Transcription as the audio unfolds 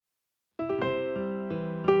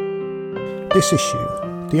This issue,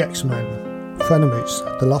 the X-Men,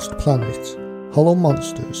 Frenemies, The Lost Planet, Hollow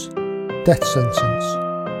Monsters, Death Sentence,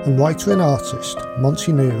 and writer and artist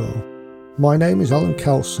Monty Nero. My name is Alan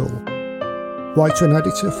Cowsall, writer and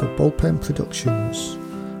editor for Bullpen Productions.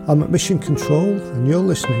 I'm at Mission Control and you're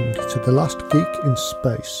listening to The Last Geek in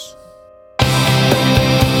Space.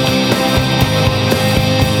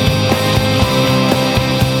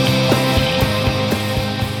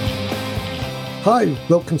 Hi,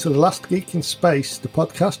 welcome to The Last Geek in Space, the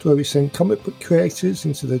podcast where we send comic book creators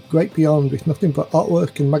into the great beyond with nothing but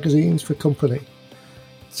artwork and magazines for company.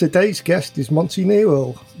 Today's guest is Monty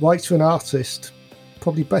Nero, writer and artist,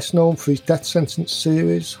 probably best known for his Death Sentence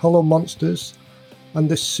series, Hollow Monsters, and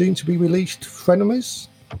the soon-to-be-released Frenemies.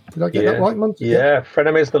 Did I get that right, Monty? Yeah,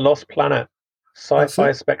 Frenemies, The Lost Planet.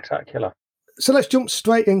 Sci-fi spectacular. So let's jump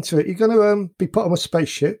straight into it. You're going to be put on a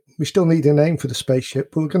spaceship. We still need a name for the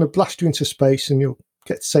spaceship, but we're going to blast you into space and you'll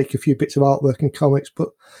get to take a few bits of artwork and comics. But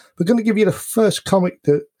we're going to give you the first comic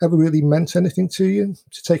that ever really meant anything to you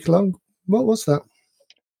to take along. What was that?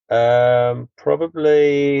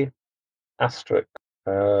 Probably Asterix.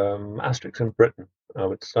 Asterix in Britain, I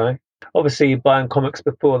would say. Obviously, buying comics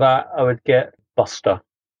before that, I would get Buster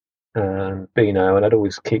and Beano, and I'd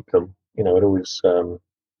always keep them. You know, I'd always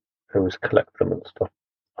collect them and stuff.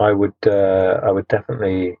 I would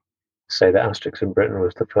definitely say that Asterix in Britain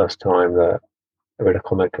was the first time that I read a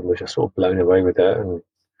comic and was just sort of blown away with it, and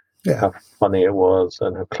how funny it was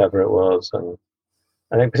and how clever it was. And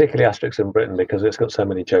I think particularly Asterix in Britain because it's got so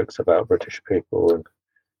many jokes about British people, and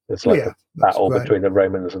there's like a battle between the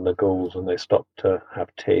Romans and the Gauls, and they stop to have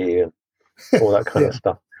tea and all that kind of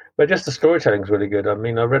stuff. But just the storytelling's really good. I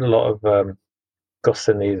mean, I read a lot of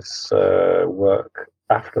Goscinny's work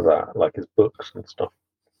after that, like his books and stuff,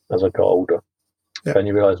 as I got older. Yeah. And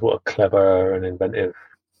you realise what a clever and inventive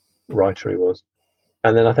writer he was.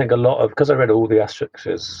 And then I think a lot of, because I read all the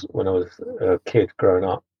Asterixes when I was a kid growing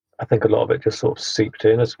up, I think a lot of it just sort of seeped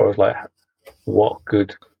in as far as like what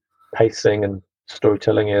good pacing and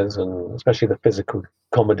storytelling is, and especially the physical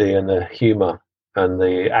comedy and the humour and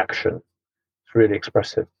the action. It's really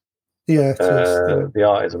expressive. Yeah, the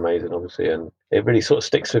art is amazing, obviously, and it really sort of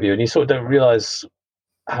sticks with you, and you sort of don't realise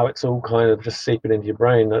how it's all kind of just seeping into your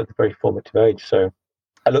brain at a very formative age. So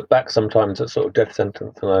I look back sometimes at sort of Death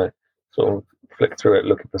Sentence and I sort of flick through it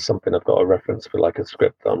looking for something. I've got a reference for like a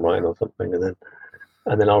script that I'm writing or something, and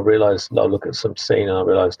then I'll look at some scene and I'll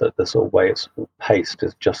realise that the sort of way it's paced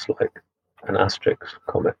is just like an Asterix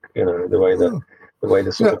comic, you know, the way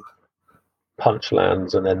the sort of punch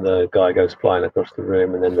lands and then the guy goes flying across the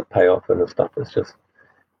room and then the payoff and the stuff is just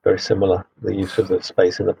very similar. The use of the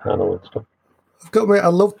space in the panel and stuff. I've got to admit, I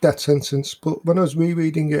love Death Sentence, but when I was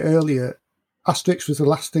rereading it earlier, Asterix was the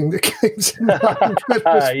last thing that came to mind.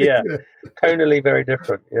 Yeah, tonally very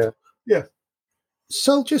different, Yeah.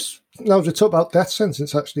 So just, now to talk about Death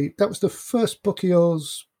Sentence, actually, that was the first book of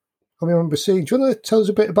yours I remember seeing. Do you want to tell us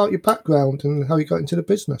a bit about your background and how you got into the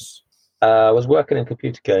business? I was working in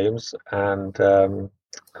computer games and kind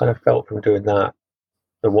of felt from doing that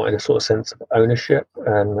I wanted a sort of sense of ownership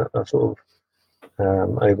and a sort of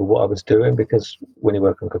over what I was doing, because when you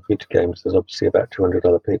work on computer games, there's obviously about 200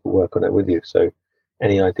 other people work on it with you. So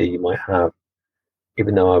any idea you might have,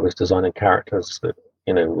 even though I was designing characters that,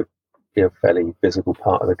 you know, would be a fairly visible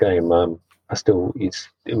part of the game,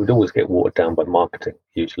 it would always get watered down by marketing.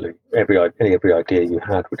 Usually, every idea you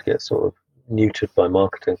had would get sort of neutered by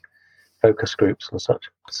marketing, focus groups and such.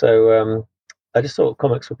 So I just thought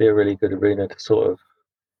comics would be a really good arena to sort of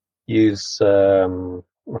use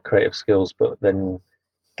my creative skills, but then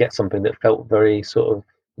get something that felt very sort of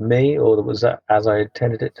me, or that was as I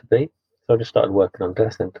intended it to be. So I just started working on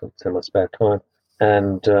Death Sentence in my spare time,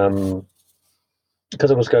 and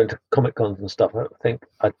because I was going to Comic Cons and stuff, I think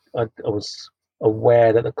I was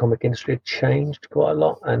aware that the comic industry had changed quite a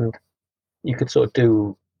lot, and you could sort of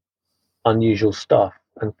do unusual stuff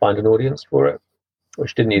and find an audience for it,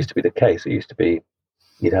 which didn't used to be the case. It used to be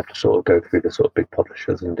you'd have to sort of go through the sort of big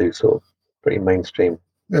publishers and do sort of pretty mainstream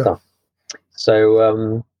stuff.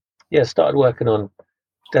 So started working on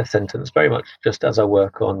Death Sentence very much just as I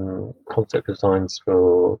work on concept designs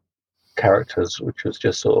for characters, which was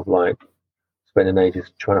just sort of like spending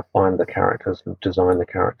ages trying to find the characters and design the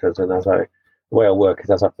characters. And the way I work is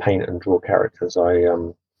as I paint and draw characters,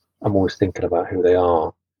 I'm always thinking about who they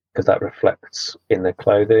are, because that reflects in their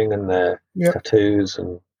clothing and their tattoos,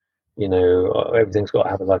 and you know, everything's got to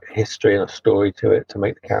have like a history and a story to it to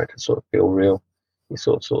make the characters sort of feel real. You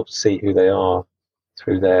sort of see who they are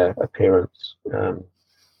through their appearance a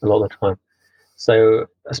lot of the time. So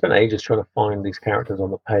I spent ages trying to find these characters on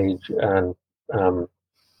the page, and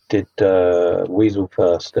did Weasel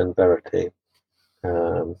first and Verity,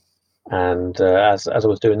 As I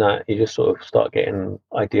was doing that, you just sort of start getting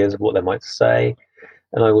ideas of what they might say,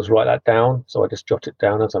 and I always write that down. So I just jot it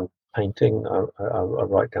down as I'm painting. I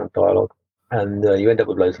write down dialogue, and you end up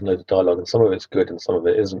with loads and loads of dialogue, and some of it's good and some of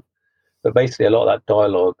it isn't. But basically, a lot of that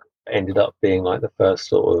dialogue ended up being like the first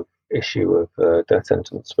sort of issue of Death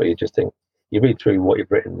Sentence, where you just think, you read through what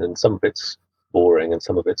you've written, and some of it's boring and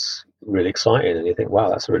some of it's really exciting, and you think, wow,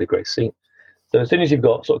 that's a really great scene. So as soon as you've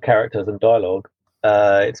got sort of characters and dialogue,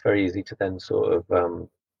 it's very easy to then sort of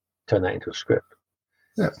turn that into a script.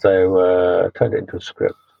 Yeah. So turned it into a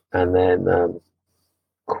script, and then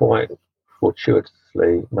quite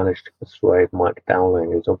fortuitously managed to persuade Mike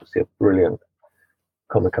Dowling, who's obviously a brilliant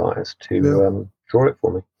comic artist, to draw it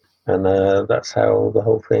for me. And that's how the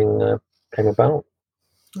whole thing came about.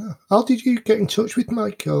 How did you get in touch with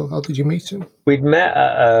Mike, or how did you meet him? We'd met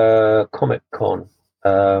at a Comic Con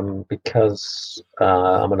because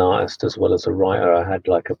I'm an artist as well as a writer. I had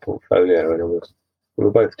like a portfolio, and we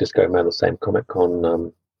were both just going around the same Comic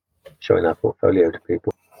Con showing our portfolio to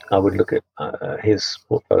people. I would look at his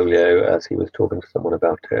portfolio as he was talking to someone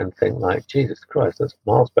about it and think like, Jesus Christ, that's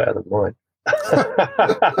miles better than mine.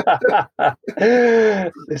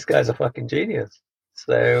 This guy's a fucking genius.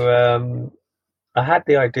 So I had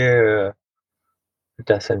the idea of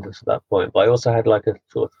Death Sentence at that point, but I also had like a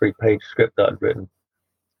sort of 3-page script that I'd written,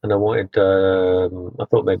 and I wanted I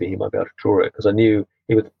thought maybe he might be able to draw it, because I knew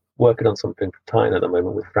he was working on something for Tyne at the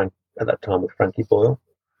moment with Frankie Boyle.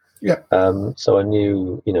 Yeah. So I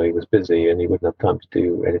knew, he was busy and he wouldn't have time to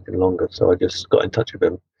do anything longer, so I just got in touch with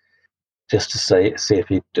him just to see if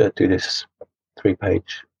he'd do this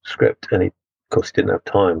 3-page script, and of course he didn't have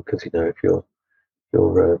time, because if you're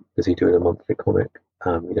busy doing a monthly comic,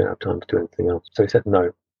 you don't have time to do anything else. So he said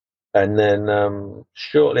no. And then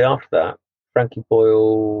shortly after that, Frankie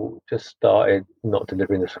Boyle just started not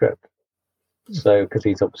delivering the script. So because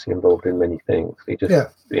he's obviously involved in many things, he just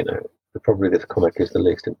probably this comic is the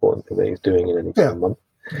least important thing that he's doing in any given month.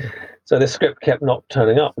 So the script kept not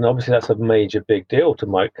turning up, and obviously that's a major big deal to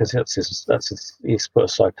Mike, because he's put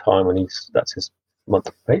aside time, and that's his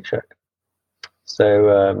monthly paycheck.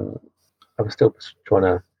 So I was still trying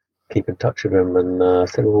to keep in touch with him, and I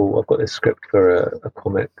said, well, I've got this script for a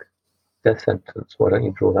comic, Death Sentence, why don't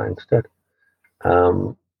you draw that instead?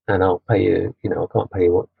 And I'll pay you, I can't pay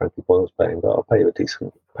you what Frankie Boyle's paying, but I'll pay you a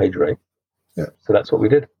decent page rate. Yeah. So that's what we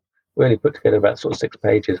did. We only put together about sort of 6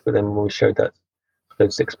 pages, but then when we showed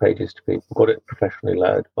those 6 pages to people, got it professionally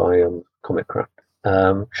lettered by Comic Craft,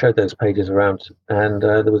 showed those pages around, and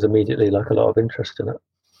there was immediately like a lot of interest in it.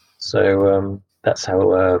 So that's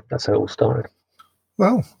how it all started.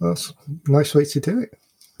 Well, that's a nice way to do it.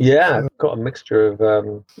 Yeah, got a mixture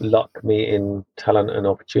of luck, meeting, talent, and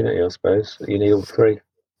opportunity, I suppose. You need all 3.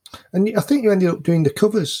 And I think you ended up doing the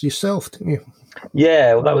covers yourself, didn't you?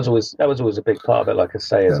 Yeah, well, that was always a big part of it. Like I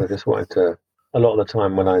say, is I just wanted to. A lot of the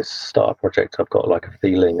time when I start a project, I've got like a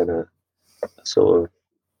feeling and a sort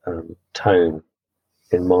of tone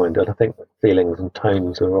in mind, and I think feelings and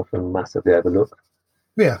tones are often massively overlooked.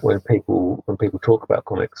 Yeah. When people talk about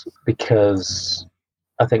comics, because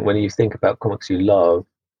I think when you think about comics you love,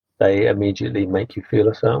 they immediately make you feel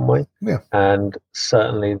a certain way. Yeah. And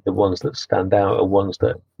certainly the ones that stand out are ones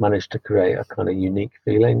that manage to create a kind of unique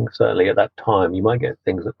feeling. Certainly at that time, you might get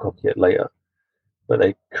things that copy it later, but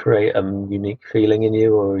they create a unique feeling in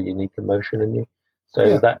you or a unique emotion in you.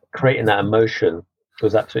 So that creating that emotion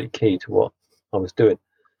was absolutely key to what I was doing.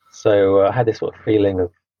 So I had this sort of feeling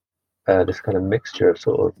of this kind of mixture of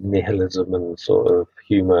sort of nihilism and sort of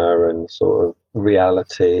humor and sort of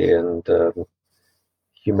reality and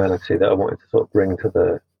humanity that I wanted to sort of bring to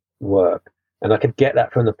the work. And I could get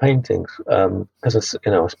that from the paintings, because I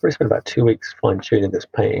spent about 2 weeks fine-tuning this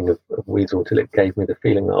painting of Weasel till it gave me the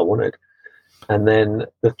feeling that I wanted. And then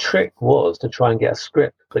the trick was to try and get a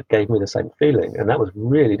script that gave me the same feeling, and that was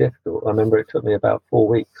really difficult. I remember it took me about 4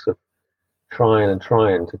 weeks of trying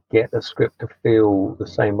to get the script to feel the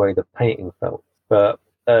same way the painting felt. But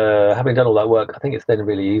having done all that work, I think it's then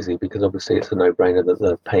really easy, because obviously it's a no-brainer that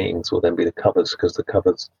the paintings will then be the covers, because the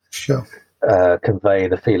covers convey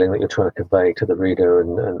the feeling that you're trying to convey to the reader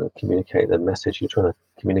and communicate the message you're trying to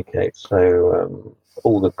communicate. So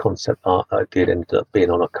all the concept art that I did ended up being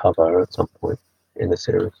on a cover at some point in the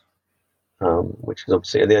series, which is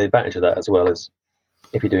obviously the advantage of that as well is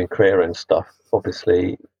if you're doing creator-owned stuff,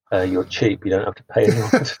 obviously you're cheap, you don't have to pay anyone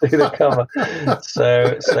to do the cover.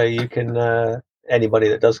 So you can anybody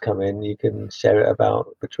that does come in, you can share it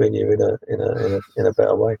about between you in a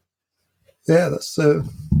better way. Yeah, that's a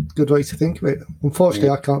good way to think of it. Unfortunately,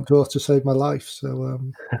 I can't draw to save my life, so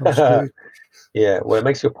I'm screwed. Yeah, well, it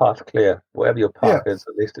makes your path clear. Whatever your path is,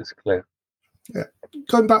 at least it's clear. Yeah.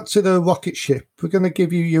 Going back to the rocket ship, we're going to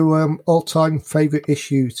give you your all-time favourite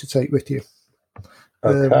issue to take with you.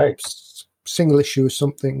 Okay. Single issue or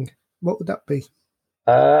something. What would that be?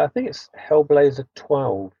 I think it's Hellblazer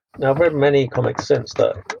 12. Now, I've read many comics since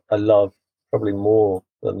that I love, probably more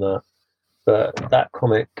than that. But that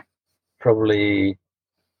comic probably,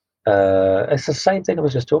 it's the same thing I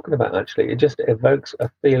was just talking about, actually. It just evokes a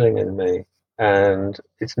feeling in me. And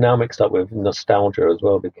it's now mixed up with nostalgia as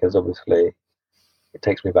well, because obviously it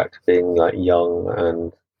takes me back to being like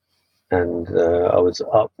young, and I was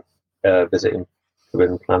up visiting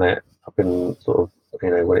Forbidden Planet up in sort of,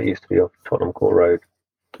 when it used to be off Tottenham Court Road.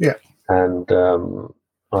 Yeah. And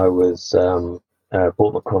I was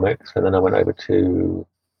bought my comics, and then I went over to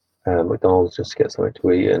McDonald's just to get something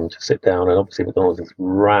to eat and to sit down. And obviously McDonald's is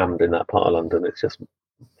rammed in that part of London; it's just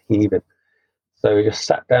heaving. So we just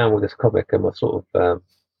sat down with this comic and my sort of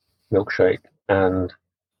milkshake, and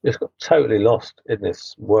just got totally lost in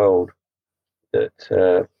this world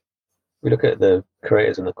that. We look at the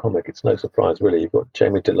creators in the comic, it's no surprise, really. You've got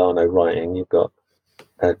Jamie Delano writing, you've got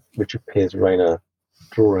Richard Piers Rayner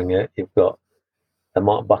drawing it, you've got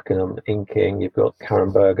Mark Buckingham inking, you've got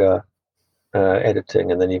Karen Berger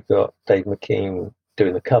editing, and then you've got Dave McKean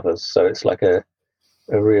doing the covers. So it's like a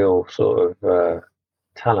real sort of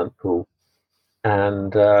talent pool.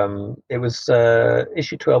 And it was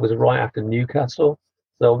issue 12 was right after Newcastle.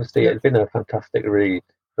 So obviously it had been a fantastic read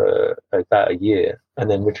for about a year, and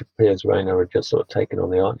then Richard Piers Rayner had just sort of taken on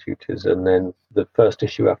the art duties, and then the first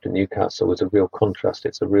issue after Newcastle was a real contrast.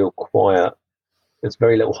 It's a real quiet, there's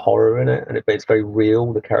very little horror in it, and it's very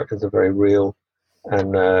real. The characters are very real,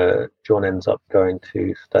 and John ends up going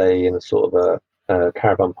to stay in a sort of a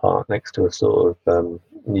caravan park next to a sort of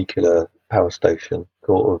nuclear power station,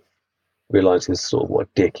 sort of realizes sort of what a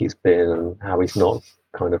dick he's been and how he's not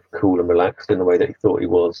kind of cool and relaxed in the way that he thought he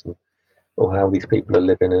was, and or how these people are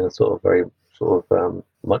living in a sort of very sort of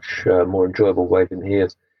much more enjoyable way than he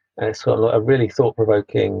is. And it's sort of like a really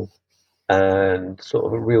thought-provoking and sort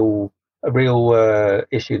of a real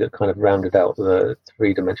issue that kind of rounded out the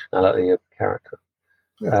three-dimensionality of the character.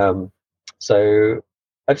 Yeah. So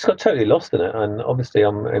I just got totally lost in it, and obviously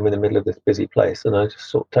I'm in the middle of this busy place, and I just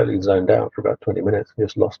sort of totally zoned out for about 20 minutes and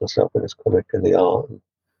just lost myself in this comic and the art and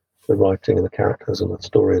the writing and the characters and the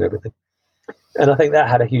story and everything. And I think that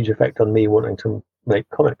had a huge effect on me wanting to make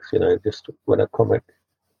comics, just when a comic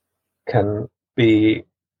can be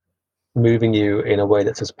moving you in a way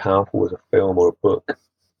that's as powerful as a film or a book,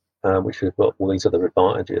 which has got all these other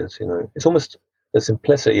advantages, It's almost the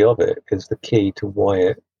simplicity of it is the key to why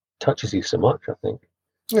it touches you so much, I think.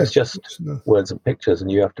 Yeah, it's just words and pictures, and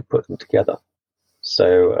you have to put them together.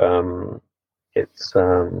 So it's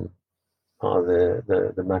part of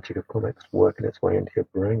the magic of comics working its way into your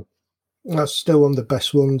brain. That's still one of the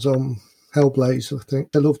best ones on Hellblazer, I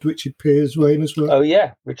think. I loved Richard Piers Rayner as well. Oh,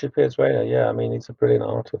 yeah, Richard Piers Rayner, yeah. I mean, he's a brilliant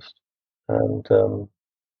artist. And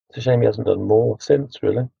it's a shame he hasn't done more since,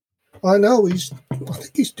 really. I know. I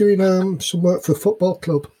think he's doing some work for a football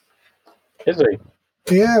club. Is he?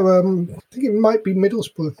 Yeah, I think it might be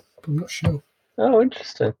Middlesbrough. I'm not sure. Oh,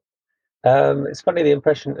 interesting. It's funny,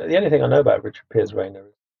 the only thing I know about Richard Piers Rayner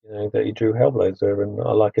is, that he drew Hellblazer, and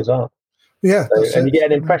I like his art. Yeah, so, and you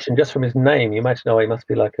get an impression just from his name. You imagine, he must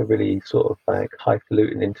be like a really sort of like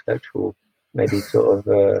highfalutin intellectual, maybe sort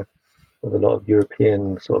of with a lot of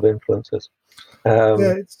European sort of influences.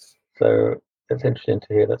 So it's interesting to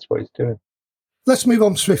hear that's what he's doing. Let's move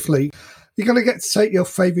on swiftly. You're going to get to take your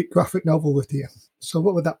favourite graphic novel with you. So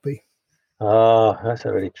what would that be? That's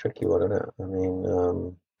a really tricky one, isn't it? I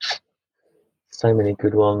mean, so many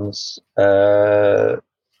good ones. The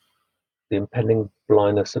Impending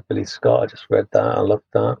Blindness of Billy Scott. I just read that. I love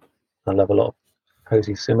that. I love a lot of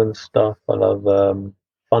Posey Simmons stuff. I love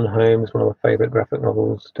Fun Homes, one of my favourite graphic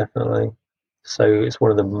novels, definitely. So it's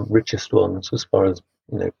one of the richest ones as far as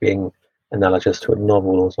being analogous to a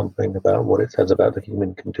novel or something about what it says about the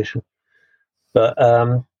human condition. But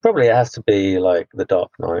probably it has to be like The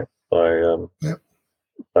Dark Knight by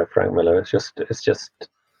Frank Miller. It's just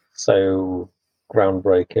so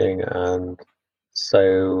groundbreaking and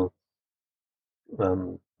so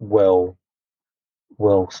well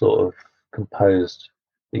sort of composed.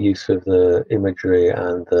 The use of the imagery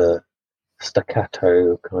and the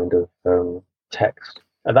staccato kind of text.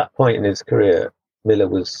 At that point in his career, Miller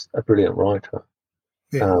was a brilliant writer.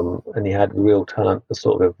 And he had real talent for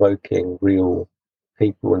sort of evoking real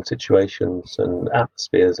people and situations and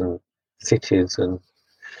atmospheres and cities and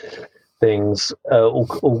things,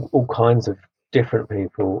 all kinds of different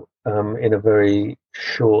people in a very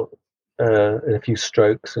short, in a few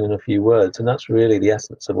strokes and in a few words. And that's really the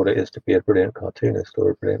essence of what it is to be a brilliant cartoonist or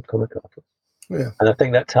a brilliant comic artist. Yeah. And I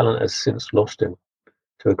think that talent has since lost him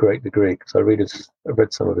to a great degree, because I've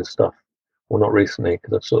read some of his stuff. Well, not recently,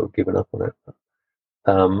 because I've sort of given up on it.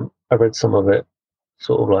 I read some of it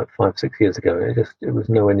sort of like 5-6 years ago, and it was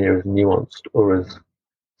nowhere near as nuanced or as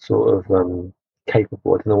sort of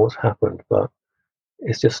capable. I don't know what's happened, but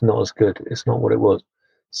it's just not as good. It's not what it was.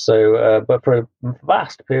 So, but for a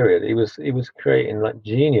vast period, he was creating like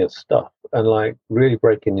genius stuff and like really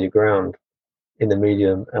breaking new ground in the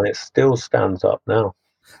medium, and it still stands up now.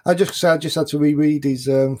 I just had to reread his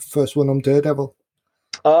first one on Daredevil,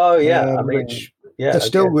 Oh yeah, I mean, which yeah, they're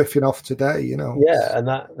still again, riffing off today. yeah, and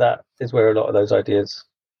that is where a lot of those ideas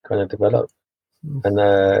kind of develop. And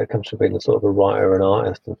it comes from being a sort of a writer and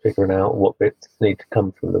artist and figuring out what bits need to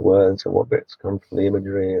come from the words and what bits come from the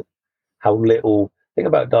imagery, and how little. The thing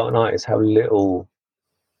about Dark Knight is how little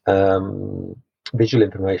um, visual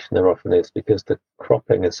information there often is, because the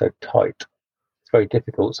cropping is so tight. It's very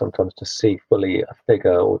difficult sometimes to see fully a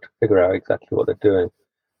figure or to figure out exactly what they're doing.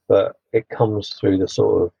 But it comes through the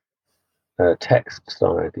sort of text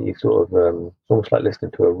side. You sort of it's almost like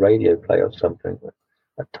listening to a radio play or something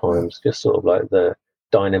at times. Just sort of like the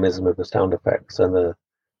dynamism of the sound effects and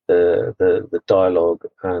the dialogue,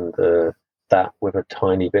 and that with a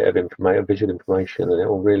tiny bit of visual information, and it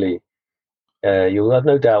will really you'll have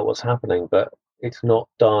no doubt what's happening, but it's not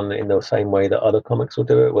done in the same way that other comics will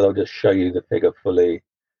do it, where they'll just show you the figure fully,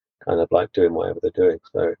 kind of like doing whatever they're doing.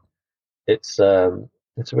 So it's a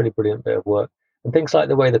really brilliant bit of work, and things like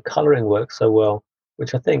the way the coloring works so well,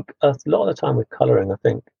 which I think a lot of the time with coloring, I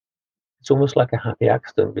think it's almost like a happy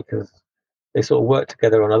accident, because they sort of work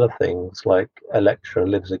together on other things, like Elektra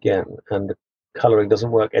Lives Again, and the coloring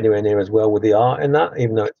doesn't work anywhere near as well with the art in that,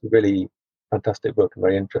 even though it's a really fantastic book and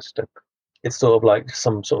very interesting. It's sort of like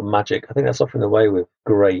some sort of magic. I think that's often the way with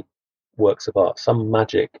great works of art. Some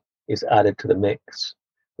magic is added to the mix,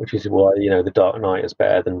 which is why The Dark Knight is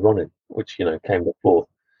better than Ronin, which came before.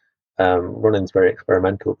 Ronin's very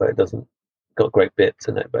experimental, but it doesn't got great bits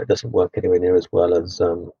in it, but it doesn't work anywhere near as well as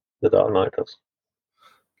The Dark Knight does.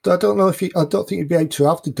 I don't know if I don't think you'd be able to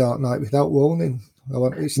have the Dark Knight without Ronin. No.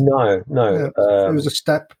 It was a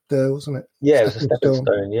step there, wasn't it? Yeah, it was a stepping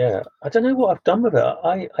stone. Yeah, I don't know what I've done with it.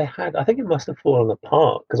 I think it must have fallen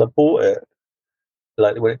apart, because I bought it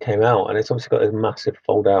like when it came out, and it's obviously got those massive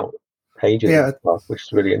fold out pages and stuff, which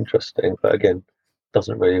is really interesting. But again,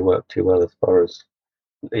 doesn't really work too well as far as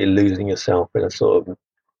you're losing yourself in a sort of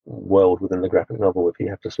world within the graphic novel if you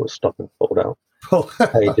have to sort of stop and fold out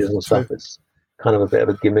pages and stuff. It's kind of a bit of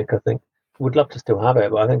a gimmick, I think. Would love to still have it,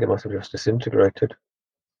 but I think it must have just disintegrated.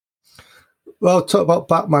 Well, talk about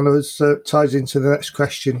Batman as ties into the next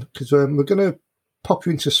question, because we're going to pop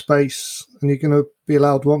you into space, and you're going to be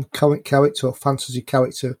allowed one comic character or fantasy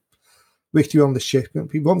character with you on the ship. It'll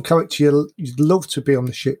be one character you'd love to be on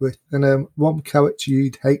the ship with, and one character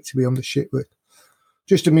you'd hate to be on the ship with.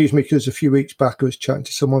 Just amused me because a few weeks back I was chatting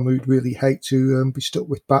to someone who'd really hate to be stuck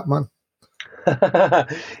with Batman.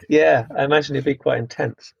 Yeah, I imagine it'd be quite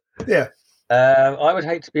intense. Yeah. I would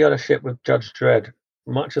hate to be on a ship with Judge Dredd.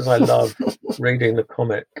 Much as I love reading the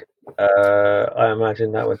comic, I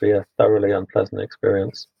imagine that would be a thoroughly unpleasant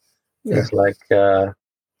experience. Yeah. It's like,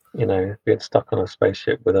 being stuck on a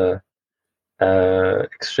spaceship with a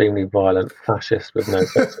extremely violent fascist with no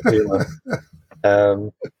sense of humour.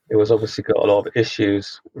 It was obviously got a lot of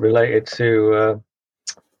issues related to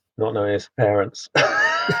not knowing his parents.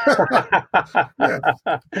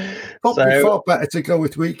 Probably far better to go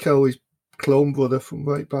with Rico, his clone brother from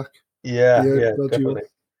right back. Yeah, definitely.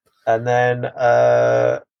 And then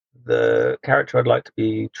the character I'd like to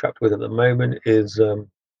be trapped with at the moment is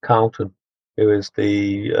Carlton, who is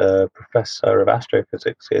the professor of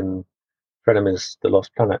astrophysics in Frenemies: The Lost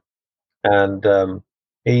Planet. And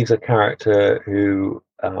he's a character who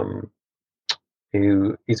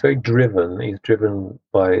he's very driven. He's driven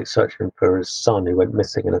by searching for his son who went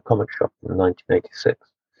missing in a comic shop in 1986.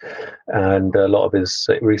 And a lot of his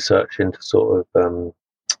research into sort of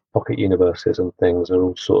pocket universes and things are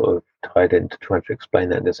all sort of tied into trying to explain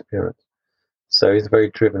that disappearance. So he's a very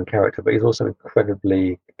driven character, but he's also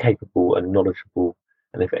incredibly capable and knowledgeable.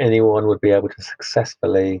 And if anyone would be able to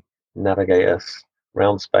successfully navigate us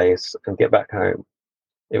around space and get back home,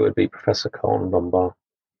 it would be Professor Carlton Lombard.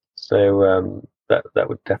 So that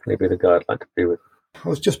would definitely be the guy I'd like to be with. I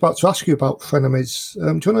was just about to ask you about Frenemies. Do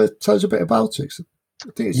you want to tell us a bit about it? I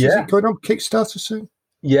think is it going on Kickstarter soon?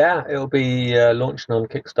 Yeah, it'll be launching on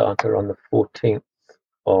Kickstarter on the 14th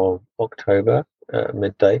of October,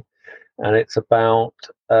 midday. And it's about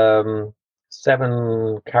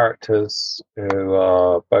 7 characters who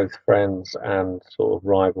are both friends and sort of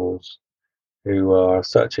rivals, who are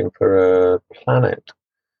searching for a planet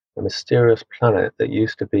a mysterious planet that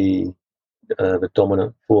used to be the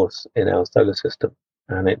dominant force in our solar system,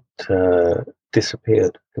 and it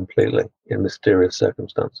disappeared completely in mysterious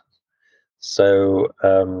circumstances. So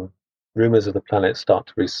rumors of the planet start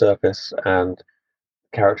to resurface, and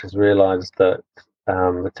characters realize that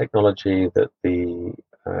the technology that the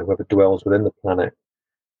whoever dwells within the planet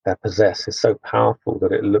possess is so powerful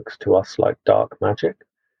that it looks to us like dark magic,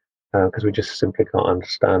 because we just simply can't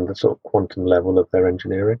understand the sort of quantum level of their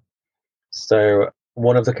engineering. So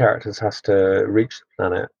one of the characters has to reach the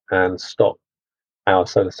planet and stop our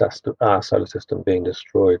solar system being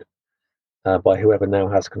destroyed by whoever now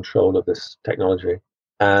has control of this technology.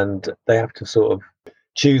 And they have to sort of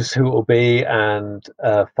choose who it will be and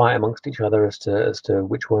fight amongst each other as to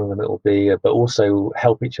which one of them it will be, but also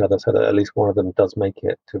help each other so that at least one of them does make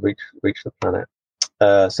it to reach the planet.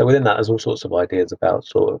 So within that, there's all sorts of ideas about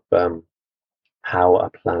sort of how a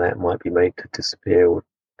planet might be made to disappear or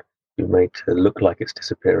be made to look like it's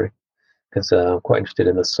disappearing, because I'm quite interested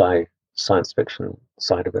in the science fiction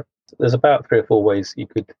side of it. There's about 3 or 4 ways you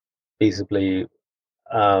could feasibly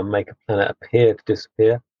make a planet appear to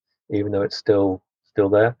disappear, even though it's still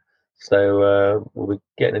there. So we'll be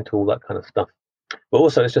getting into all that kind of stuff. But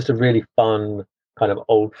also, it's just a really fun kind of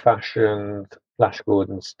old-fashioned Flash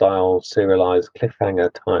Gordon style serialized cliffhanger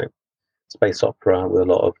type space opera with a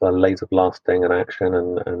lot of laser blasting and action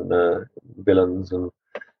and villains and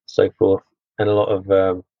so forth, and a lot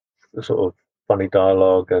of sort of funny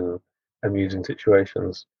dialogue and amusing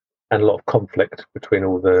situations, and a lot of conflict between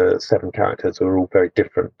all the 7 characters who are all very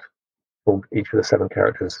different. Each of the 7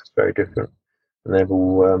 characters is very different, and they've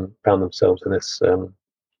all found themselves in this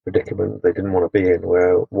predicament they didn't want to be in,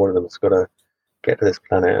 where one of them's got to get to this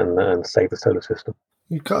planet and save the solar system.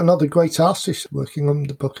 You've got another great artist working on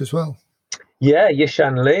the book as well. Yeah,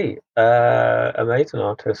 Yishan Lee, amazing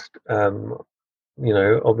artist.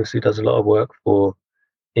 Obviously does a lot of work for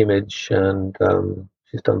Image, and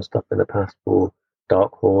she's done stuff in the past for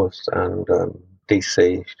Dark Horse and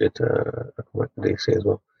DC. She did a comic for DC as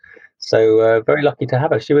well. So very lucky to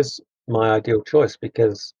have her. She was my ideal choice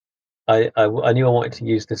because I knew I wanted to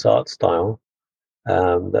use this art style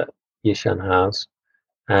that Yishan has,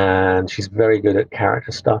 and she's very good at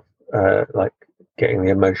character stuff, like getting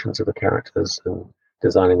the emotions of the characters and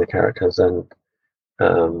designing the characters and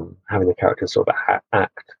having the characters sort of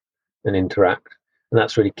act and interact, and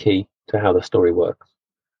that's really key to how the story works.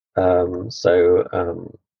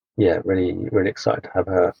 Yeah, really, really excited to have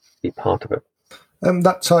her be part of it.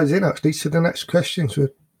 That ties in actually to the next question. So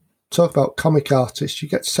talk about comic artists. You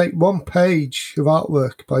get to take 1 page of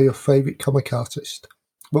artwork by your favourite comic artist.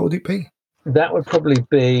 What would it be? That would probably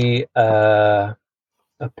be a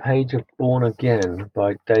page of Born Again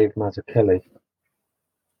by Dave Mazzucchelli.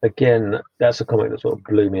 Again, that's a comic that sort of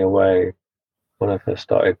blew me away when I first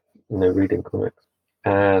started, reading comics.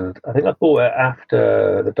 And I think I bought it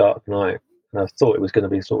after The Dark Knight, and I thought it was going to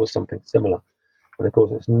be sort of something similar. And of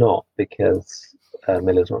course, it's not, because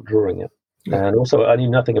Miller's not drawing it. Yeah. And also, I knew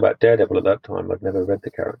nothing about Daredevil at that time. I'd never read the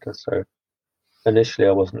character, so initially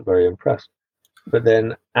I wasn't very impressed. But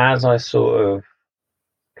then, as I sort of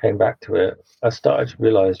came back to it, I started to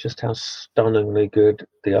realize just how stunningly good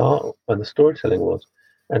the art and the storytelling was.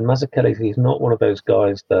 And Mazzucchelli, he's not one of those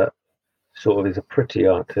guys that sort of is a pretty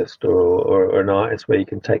artist or an artist where you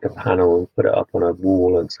can take a panel and put it up on a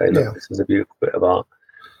wall and say, look, This is a beautiful bit of art.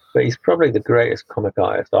 But he's probably the greatest comic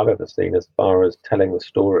artist I've ever seen as far as telling the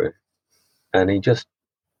story. And he just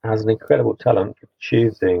has an incredible talent for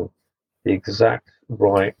choosing the exact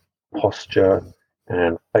right posture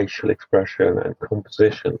and facial expression and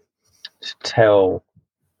composition to tell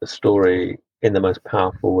the story in the most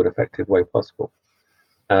powerful and effective way possible.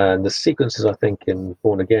 And the sequences, I think, in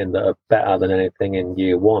Born Again that are better than anything in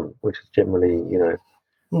Year One, which is generally,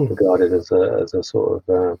 regarded as a sort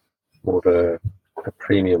of more of a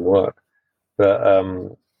premium work. But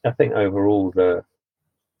I think overall the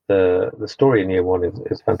story in Year One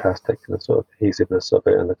is fantastic, and the sort of cohesiveness of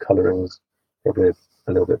it and the coloring's probably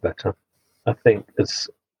a little bit better. I think there's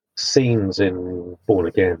scenes in Born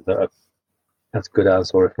Again that are as good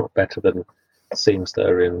as, or if not better than, scenes that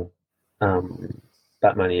are in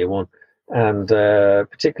Batman Year One. And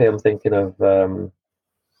particularly I'm thinking of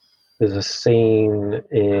there's a scene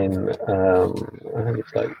in I think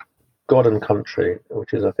it's like God and Country,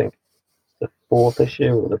 which is I think the 4th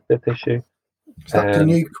issue or the 5th issue. It's that the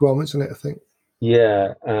new one, isn't it, I think?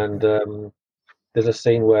 Yeah, and there's a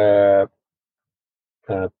scene where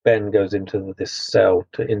Ben goes into this cell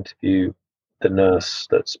to interview the nurse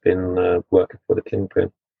that's been working for the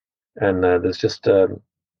Kingpin, and there's just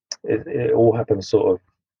it all happens sort of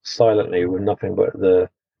silently with nothing but the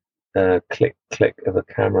click of a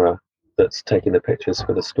camera that's taking the pictures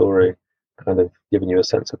for the story, kind of giving you a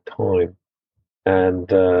sense of time.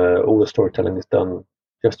 And all the storytelling is done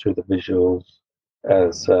just through the visuals.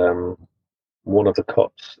 As one of the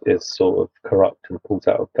cops is sort of corrupt and pulls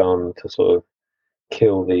out a gun to sort of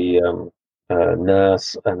kill the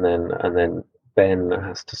nurse, and then Ben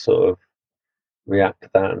has to sort of react to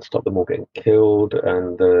that and stop them all getting killed.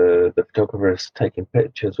 And the photographer is taking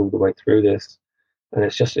pictures all the way through this, and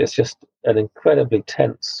it's just an incredibly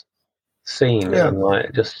tense scene, Yeah. and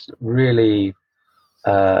like just really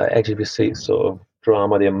edge of your seat sort of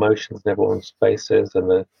drama. The emotions in everyone's faces and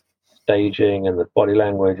the staging and the body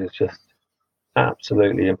language is just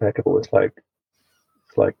absolutely impeccable. It's like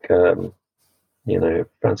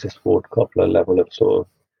Francis Ford Coppola level of sort of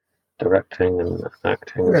directing and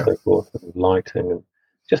acting and so forth, and lighting, and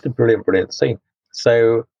just a brilliant scene.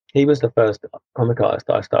 So he was the first comic artist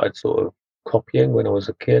that I started sort of copying when I was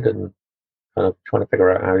a kid, and kind of trying to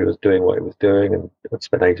figure out how he was doing what he was doing, and I'd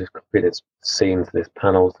spent ages copying his scenes and his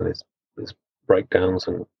panels and his breakdowns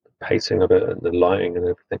and the pacing of it and the lighting and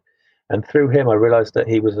everything. And through him, I realized that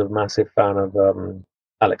he was a massive fan of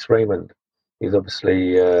Alex Raymond. He's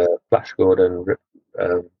obviously Flash Gordon,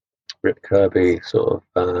 Rip Kirby, sort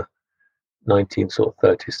of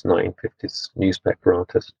 1930s, 1950s newspaper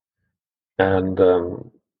artist, and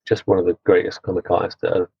just one of the greatest comic artists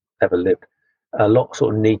that have ever lived. A lot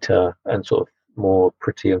sort of neater and sort of more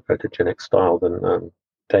pretty and photogenic style than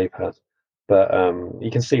Dave has, but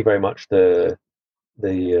you can see very much the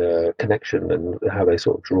connection and how they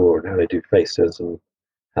sort of draw and how they do faces and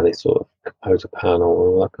how they sort of compose a panel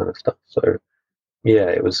and all that kind of stuff. So yeah,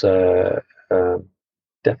 it was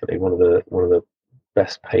definitely one of the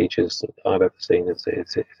best pages that I've ever seen. It's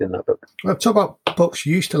in that book. I'll talk about books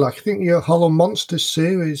you used to like. I think your Hollow Monsters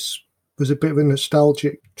series was a bit of a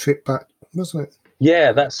nostalgic trip back, wasn't it?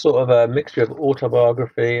 Yeah, that's sort of a mixture of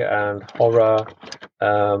autobiography and horror.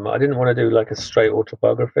 I didn't want to do like a straight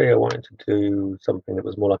autobiography. I wanted to do something that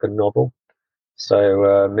was more like a novel.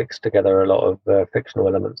 So mixed together a lot of fictional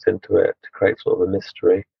elements into it to create sort of a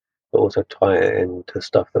mystery, but also tie it into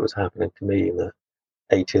stuff that was happening to me in the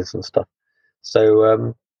 80s and stuff. So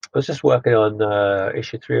I was just working on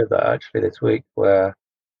issue 3 of that actually this week, where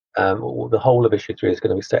the whole of issue 3 is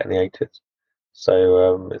going to be set in the 80s.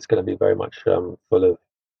 So it's going to be very much full of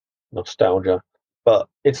nostalgia. But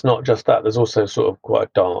it's not just that. There's also sort of quite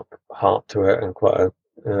a dark heart to it, and quite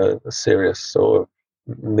a serious sort of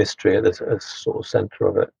mystery at the sort of centre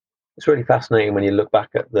of it. It's really fascinating when you look back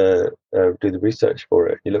at do the research for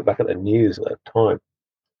it. You look back at the news at that time,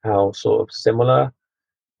 how sort of similar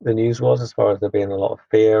the news was, as far as there being a lot of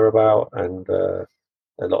fear about, and a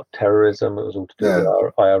lot of terrorism. It was all to do with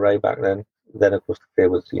our IRA back then. Then, of course, the fear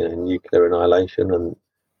was nuclear annihilation, and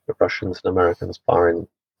the Russians and Americans firing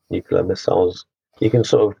nuclear missiles. You can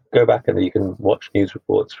sort of go back and you can watch news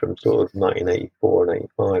reports from sort of 1984 and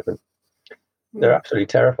 85, and they're absolutely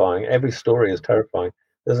terrifying. Every story is terrifying.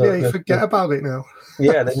 You forget about it now.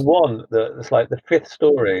 Yeah, there's one that's like the 5th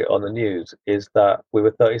story on the news is that we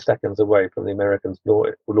were 30 seconds away from the Americans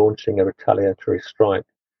launching a retaliatory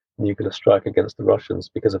nuclear strike against the Russians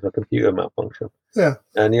because of a computer malfunction. Yeah.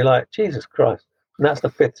 And you're like, Jesus Christ. And that's the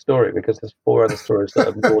 5th story, because there's 4 other stories that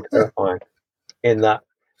are more terrifying in that.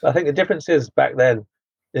 I think the difference is, back then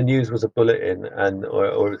the news was a bulletin or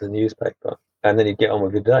it was a newspaper, and then you'd get on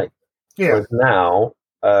with your day. Yeah. Whereas now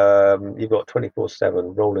you've got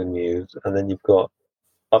 24/7 rolling news, and then you've got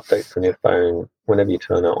updates on your phone whenever you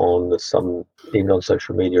turn it on. There's some, even on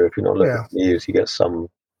social media, if you're not looking at the news, you get some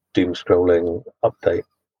doom scrolling update.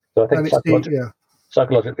 So I think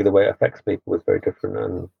psychologically the way it affects people is very different,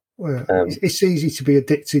 and it's easy to be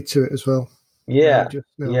addicted to it as well. Yeah,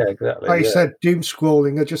 yeah, exactly. Like you said, doom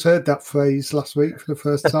scrolling. I just heard that phrase last week for the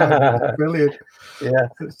first time. Brilliant. Yeah,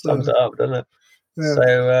 sums it up, doesn't it? Yeah.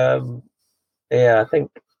 So, I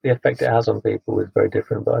think the effect it has on people is very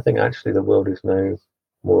different. But I think actually the world is now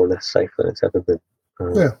more or less safe than it's ever been.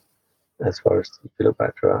 As far as if you look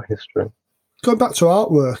back throughout history. Going back to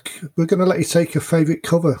artwork, we're going to let you take your favourite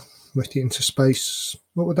cover with you into space.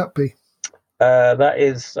 What would that be? That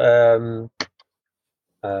is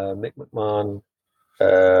Mick McMahon,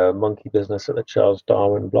 Monkey Business at the Charles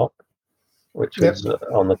Darwin block, which was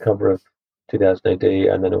on the cover of 2000 AD,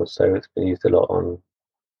 and then also it's been used a lot on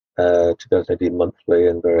 2000 AD Monthly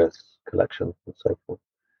and various collections and so forth.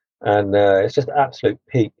 And it's just absolute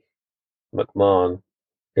peak McMahon,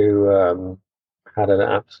 who had an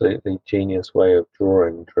absolutely genius way of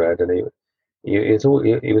drawing Dredd, and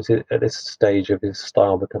he was at this stage of his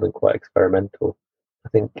style becoming quite experimental. I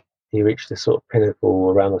think he reached this sort of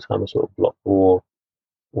pinnacle around the time of sort of Block War,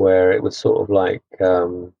 where it was sort of like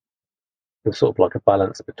was sort of like a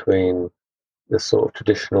balance between the sort of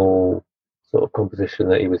traditional sort of composition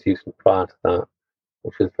that he was using prior to that,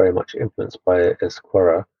 which was very much influenced by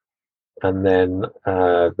Esquerra, and then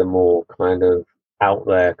the more kind of out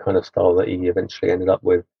there kind of style that he eventually ended up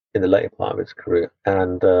with in the later part of his career.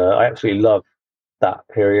 And I absolutely love that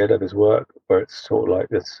period of his work where it's sort of like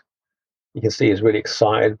this. You can see he's really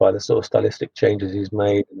excited by the sort of stylistic changes he's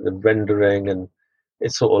made, and the rendering, and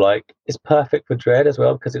it's sort of like it's perfect for Dread as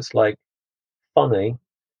well because it's like funny,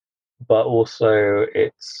 but also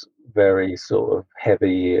it's very sort of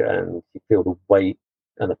heavy, and you feel the weight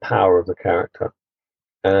and the power of the character,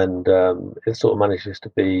 and it sort of manages to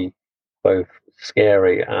be both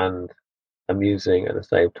scary and amusing at the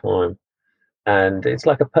same time. And it's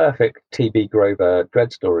like a perfect TB Grover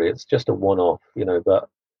Dread story. It's just a one-off, but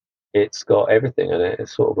it's got everything in it.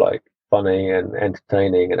 It's sort of like funny and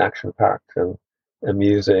entertaining and action-packed and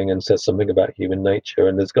amusing, and says something about human nature.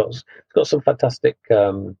 And it's got some fantastic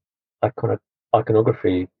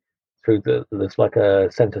iconography through there's like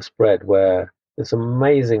a center spread where there's some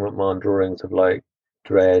amazing McMahon drawings of like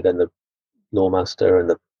Dread and the Lawmaster and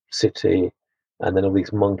the city, and then all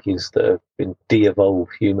these monkeys that have been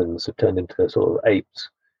de-evolved humans have turned into sort of apes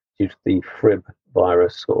due to the Frib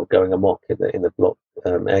virus sort of going amok in the block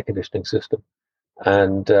air conditioning system.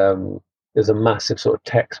 And there's a massive sort of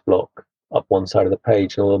text block up one side of the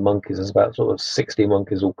page, and all the monkeys, there's about sort of 60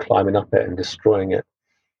 monkeys all climbing up it and destroying it.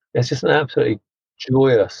 It's just an absolutely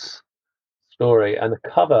joyous story, and the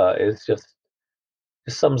cover is just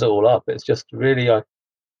sums it all up. It's just really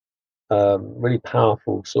really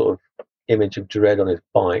powerful sort of image of Dread on his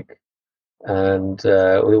bike, and with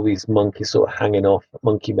all these monkeys sort of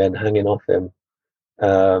monkey men hanging off him.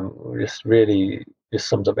 Just really just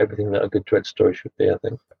sums up everything that a good Dread story should be, I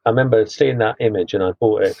think. I remember seeing that image and I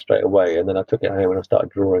bought it straight away, and then I took it home and I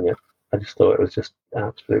started drawing it. I just thought it was just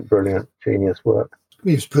absolute brilliant, genius work.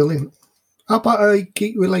 It was brilliant. How about a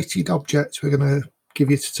geek-related object we're going to give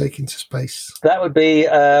you to take into space? That would be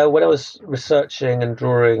when I was researching and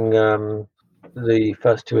drawing the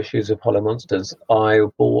first 2 issues of Hollow Monsters, I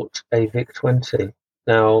bought a VIC-20.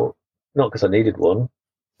 Now, not because I needed one.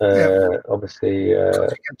 Obviously, I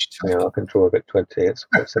can draw a VIC-20. It's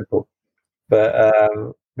quite simple. But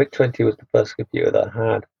VIC-20 was the first computer that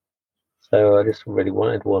I had. So I just really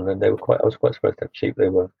wanted one, and I was quite surprised how cheap they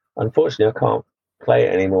were. Unfortunately, I can't play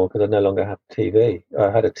it anymore because I no longer have a TV.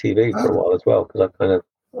 I had a TV for a while as well because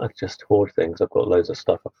I just hoard things. I've got loads of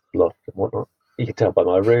stuff up the loft and whatnot. You can tell by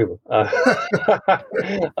my room. I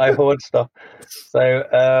hoard stuff. So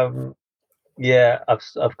I've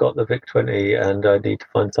got the VIC-20, and I need to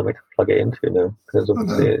find something to plug it into now because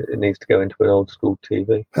obviously it needs to go into an old school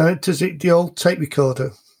TV. Does it the old tape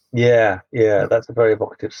recorder? Yeah, that's a very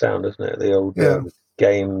evocative sound, isn't it? The old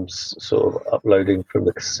games sort of uploading from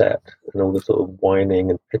the cassette, and all the sort of whining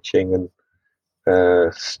and pitching and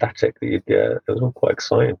static that you'd get. It was all quite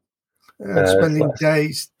exciting. Spending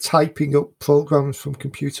days typing up programs from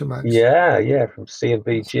Computer Max. Yeah, from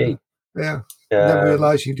C&VG. Yeah. Then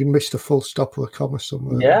realising you'd missed a full stop or a comma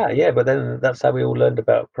somewhere. Yeah, but then that's how we all learned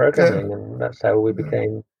about programming, and that's how we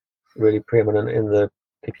became really preeminent in the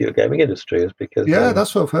computer gaming industry, is because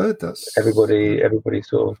that's what I've heard. That's everybody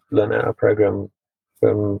sort of learned how to program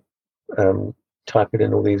from typing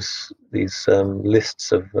in all these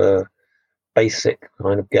lists of basic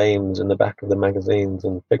kind of games in the back of the magazines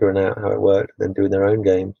and figuring out how it worked, and then doing their own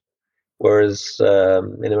games. Whereas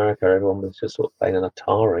in America, everyone was just sort of playing an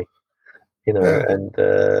Atari,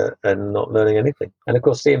 and not learning anything. And of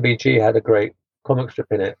course, C&VG had a great comic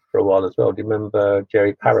strip in it for a while as well. Do you remember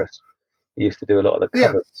Jerry Paris? He used to do a lot of the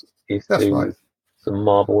covers. He used to do some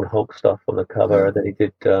Marvel and Hulk stuff on the cover, and then he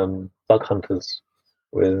did Bug Hunters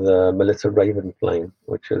with Melissa Ravenflame,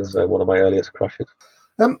 which is one of my earliest crushes.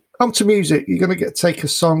 On to music. You're going to take a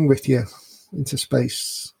song with you into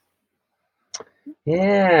space.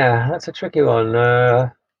 Yeah, that's a tricky one.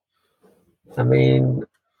 I mean,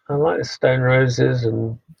 I like the Stone Roses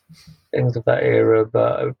and things of that era,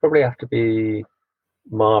 but it would probably have to be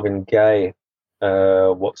Marvin Gaye.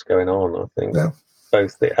 What's Going On? I think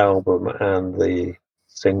both the album and the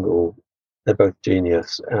single, they're both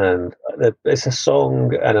genius, and it's a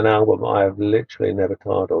song and an album I have literally never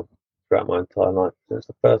tired of throughout my entire life. I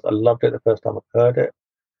loved it the first time I heard it.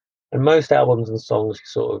 And most albums and songs,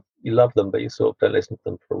 you love them, but you sort of don't listen to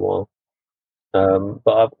them for a while.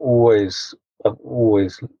 But I've always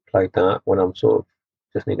played that when I'm sort of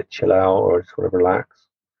just need to chill out or just want to relax.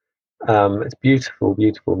 It's beautiful,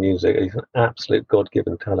 beautiful music. He's an absolute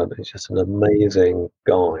God-given talent. He's just an amazing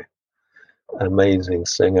guy, amazing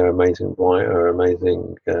singer, amazing writer,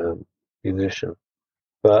 amazing musician.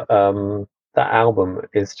 But that album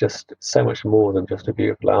is just so much more than just a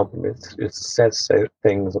beautiful album. It says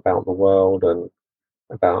things about the world and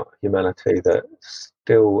about humanity that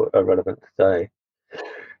still are relevant today.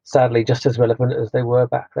 Sadly, just as relevant as they were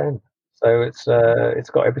back then. So it's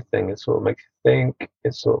got everything. It sort of makes you think.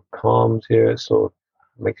 It sort of calms you. It sort of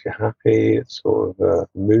makes you happy. It sort of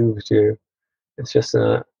moves you. It's just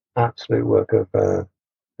an absolute work of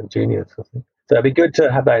genius, I think. So it'd be good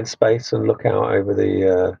to have that in space and look out over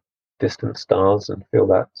the distant stars and feel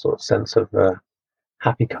that sort of sense of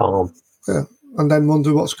happy calm. Yeah, and then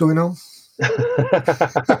wonder what's going on.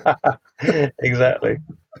 Exactly.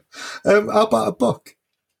 How about a book?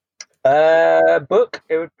 Book,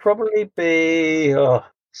 it would probably be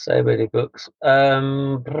so many books.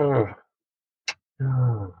 It's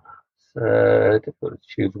difficult to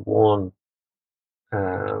choose one.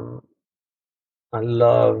 I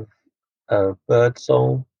love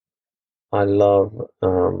Birdsong. I love a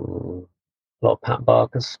lot of Pat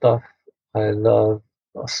Barker's stuff. I love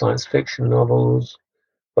a lot of science fiction novels,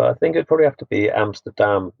 but I think it'd probably have to be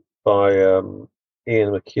Amsterdam by Ian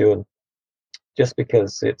McEwan, just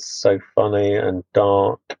because it's so funny and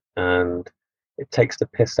dark and it takes the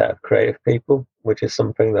piss out of creative people, which is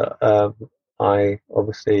something that I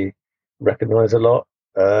obviously recognise a lot.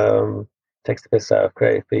 Takes the piss out of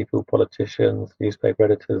creative people, politicians, newspaper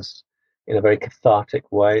editors in a very cathartic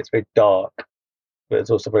way. It's very dark, but it's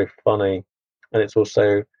also very funny, and it's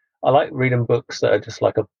also I like reading books that are just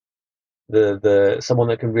like the someone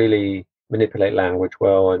that can really manipulate language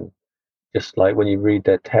well, and just like when you read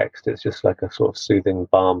their text, it's just like a sort of soothing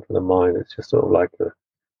balm for the mind. It's just sort of like a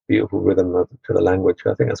beautiful rhythm to the language.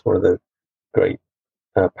 I think that's one of the great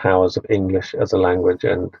powers of English as a language,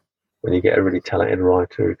 and when you get a really talented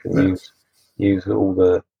writer who can use all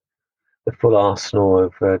the full arsenal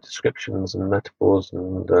of descriptions and metaphors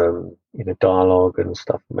and dialogue and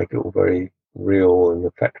stuff, and make it all very real and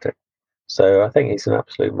effective. So I think he's an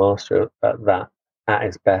absolute master at that at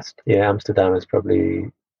his best. Yeah, Amsterdam is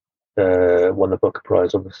probably won the Booker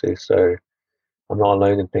Prize, obviously. So I'm not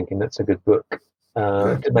alone in thinking that's a good book.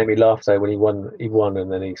 It did make me laugh though when he won,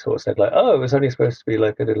 and then he sort of said like, "Oh, it was only supposed to be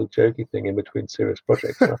like a little jokey thing in between serious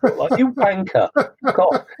projects." And I thought, like, you wanker!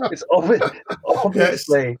 God, it's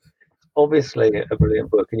obviously a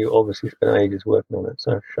brilliant book, and you obviously spent ages working on it.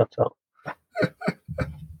 So shut up.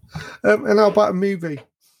 And how about a movie?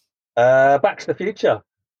 Back to the Future.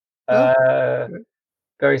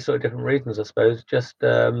 Very sort of different reasons, I suppose. Just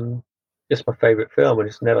my favourite film. I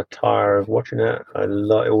just never tire of watching it.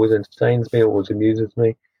 It always entertains me. It always amuses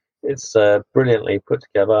me. It's brilliantly put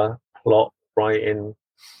together. Plot, writing,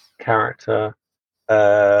 character.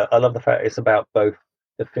 I love the fact it's about both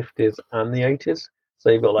the 50s and the 80s. So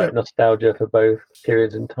you've got like nostalgia for both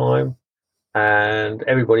periods in time, and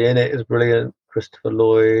everybody in it is brilliant. Christopher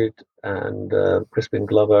Lloyd and Crispin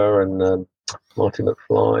Glover and Marty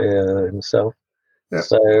McFly himself. Yeah.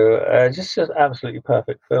 So just absolutely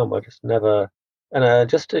perfect film. I just never, and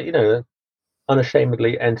just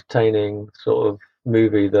unashamedly entertaining sort of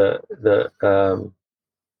movie that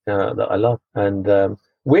I love. And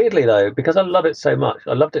weirdly though, because I love it so much,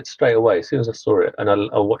 I loved it straight away as soon as I saw it, and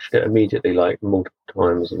I watched it immediately, like multiple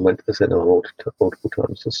times, and went to the cinema multiple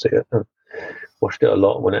times to see it. And watched it a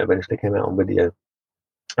lot when it eventually came out on video,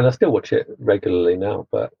 and I still watch it regularly now.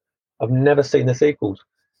 But I've never seen the sequels,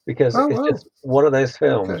 because it's just one of those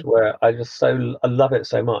films where I love it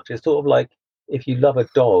so much. It's sort of like if you love a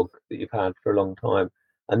dog that you've had for a long time,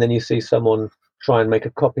 and then you see someone try and make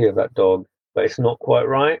a copy of that dog, but it's not quite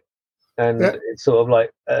right. And it's sort of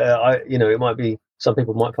like, it might be, some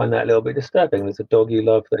people might find that a little bit disturbing. There's a dog you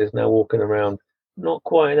love that is now walking around not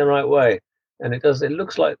quite in the right way. And it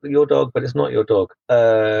looks like your dog, but it's not your dog.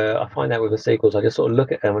 I find that with the sequels, I just sort of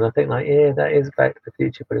look at them and I think like, yeah, that is Back to the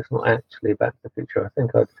Future, but it's not actually Back to the Future.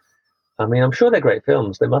 I'm sure they're great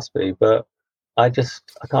films, they must be, but I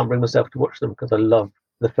can't bring myself to watch them because I love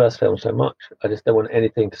the first film so much. I just don't want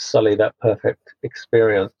anything to sully that perfect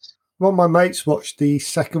experience. One of my mates watched the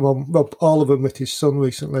second one, well, all of them, with his son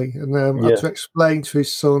recently, and had to explain to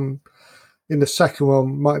his son in the second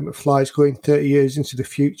one, Marty McFly is going 30 years into the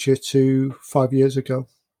future to 5 years ago.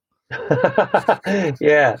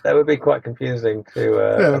 Yeah, that would be quite confusing to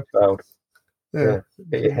a child. Yeah,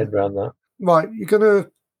 get your head around that. Right, you're going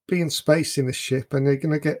to be in space in a ship, and you're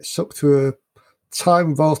going to get sucked through a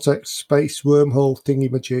time vortex space wormhole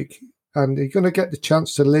thingy-majig, and you're going to get the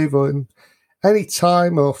chance to live in any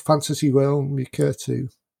time or fantasy realm you care to.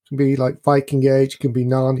 It can be like Viking Age, it can be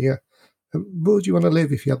Narnia. Where would you want to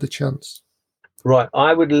live if you had the chance? Right,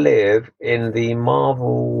 I would live in the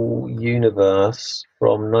Marvel universe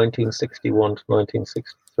from 1961 to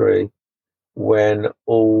 1963. when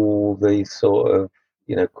all the sort of,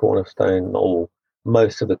 cornerstone, or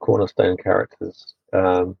most of the cornerstone characters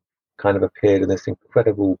kind of appeared in this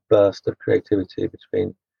incredible burst of creativity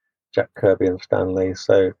between Jack Kirby and Stan Lee.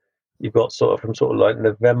 So you've got from like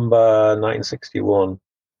November 1961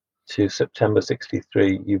 to September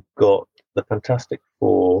 63, you've got the Fantastic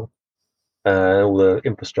Four, all the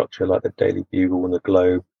infrastructure like the Daily Bugle and the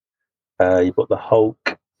Globe. You've got the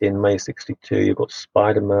Hulk in May 62. You've got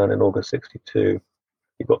Spider-Man in August 62.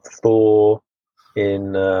 You've got Thor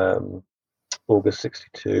in August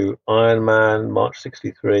 62. Iron Man, March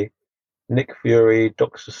 63. Nick Fury,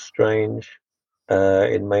 Doctor Strange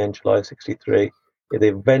in May and July 63. The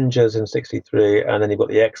Avengers in 63. And then you've got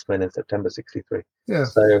the X-Men in September 63. Yeah.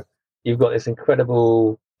 So you've got this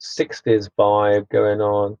incredible 60s vibe going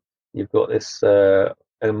on. You've got this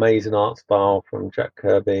amazing art style from Jack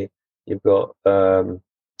Kirby. You've got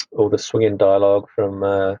all the swinging dialogue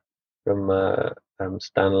from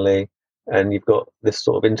Stan Lee, and you've got this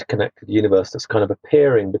sort of interconnected universe that's kind of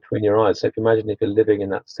appearing between your eyes. So if you imagine if you're living in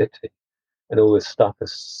that city, and all this stuff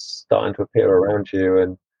is starting to appear around you,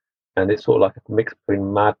 and it's sort of like a mix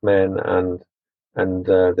between Mad Men and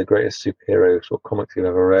the greatest superhero sort of comics you've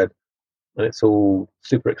ever read, and it's all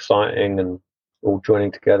super exciting and all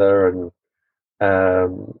joining together, and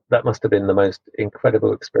that must have been the most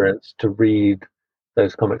incredible experience to read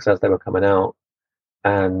those comics as they were coming out,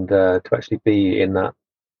 and to actually be in that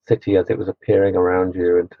city as it was appearing around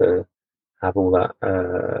you, and to have all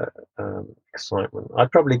that excitement.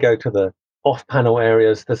 I'd probably go to the off-panel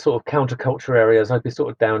areas, the sort of counterculture areas. I'd be sort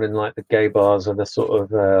of down in like the gay bars and the sort of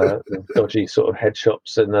the dodgy sort of head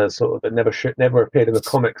shops, and the sort of that never appeared in the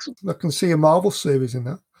comics. I can see a Marvel series in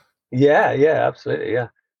that. Yeah, absolutely, yeah.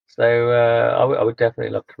 So I would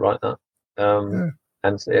definitely love to write that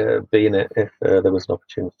and be in it if there was an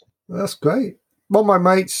opportunity. That's great. One of my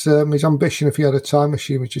mates, his ambition, if he had a time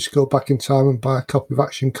machine, was just go back in time and buy a copy of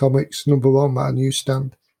Action Comics #1 at a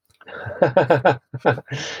newsstand.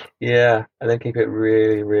 Yeah, and then keep it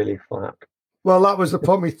really, really flat. Well, that was the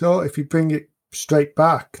problem. He thought if you bring it straight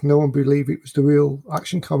back, no one would believe it was the real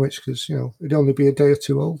Action Comics, because it'd only be a day or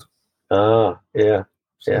two old. Yeah.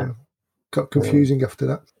 So got confusing after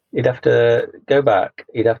that. He'd have to go back.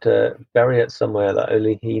 He'd have to bury it somewhere that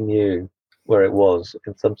only he knew where it was,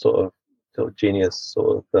 in some sort of genius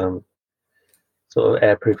sort of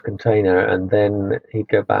airproof container, and then he'd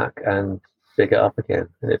go back and dig it up again,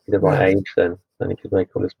 and it'd be the right age. Then he could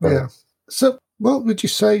make all his plans. Yeah. So, what would you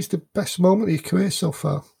say is the best moment of your career so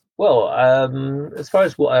far? Well, as far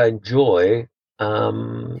as what I enjoy,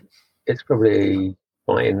 it's probably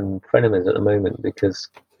writing Frenemies at the moment, because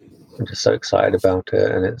I'm just so excited about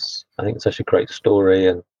it, and I think it's such a great story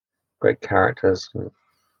and great characters and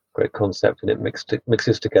great concept, and it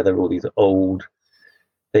mixes together all these old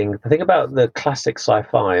things. The thing about the classic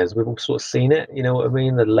sci-fi is we've all sort of seen it, you know what I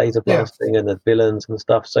mean? The laser blasting and the villains and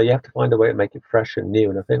stuff. So you have to find a way to make it fresh and new,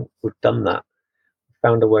 and I think we've done that.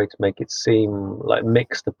 Found a way to make it seem like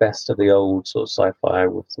mix the best of the old sort of sci-fi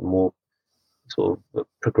with some more sort of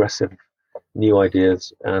progressive new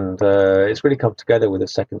ideas, and it's really come together with a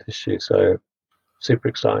second issue. So super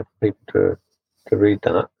excited for people to read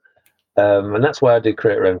that. And that's why I do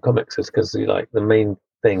create your own comics, is because the main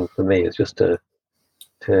thing for me is just to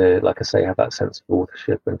like I say, have that sense of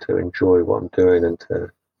authorship and to enjoy what I'm doing, and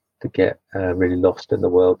to get really lost in the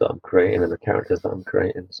world that I'm creating and the characters that I'm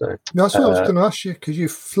creating. So that's what I was going to ask you, because you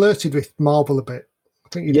flirted with Marvel a bit. I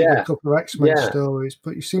think you did a couple of X-Men stories,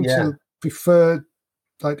 but you seem to prefer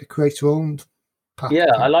like the creator-owned path.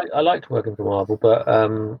 Yeah, I liked working for Marvel, but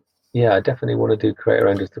I definitely want to do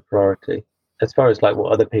creator-owned as the priority. As far as like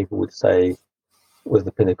what other people would say was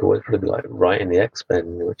the pinnacle, it's probably like writing the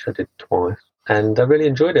X-Men, which I did twice, and I really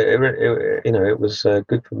enjoyed it. It was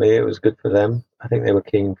good for me. It was good for them. I think they were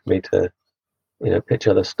keen for me to, pitch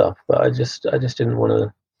other stuff, but I just didn't want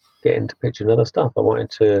to get into pitching other stuff. I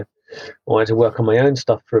wanted to work on my own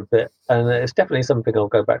stuff for a bit, and it's definitely something I'll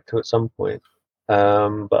go back to at some point.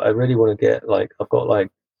 But I really want to get I've got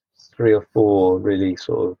like 3 or 4 really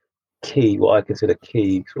sort of key, what I consider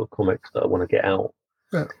key sort of comics that I want to get out.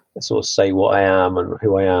 Yeah. And sort of say what I am and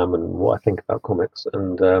who I am and what I think about comics,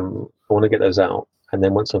 and I want to get those out. And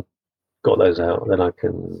then once I've got those out, then I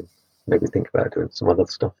can maybe think about doing some other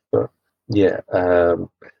stuff. But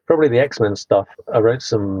probably the X-Men stuff. I wrote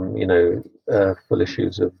some, full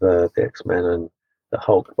issues of the X-Men and the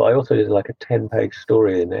Hulk, but I also did like a 10-page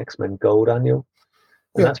story in the X-Men Gold Annual.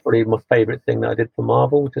 And that's probably my favorite thing that I did for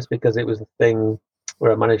Marvel, just because it was a thing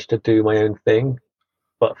where I managed to do my own thing,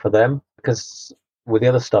 but for them. Because with the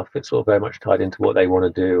other stuff, it's sort of very much tied into what they want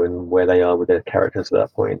to do and where they are with their characters at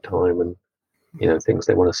that point in time. And things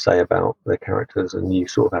they want to say about their characters, and you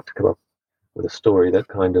sort of have to come up with a story that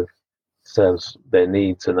kind of serves their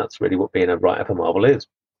needs, and that's really what being a writer for Marvel is.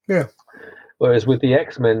 Yeah. Whereas with the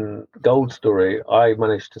X-Men Gold story, I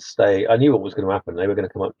managed to stay. I knew what was going to happen. They were going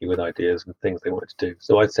to come up with ideas and things they wanted to do.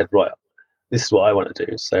 So I said, right, this is what I want to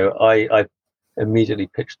do. So I immediately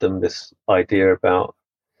pitched them this idea about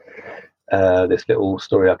this little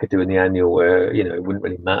story I could do in the annual where, it wouldn't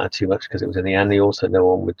really matter too much because it was in the annual, so no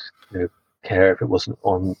one would care if it wasn't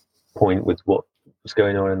on point with what was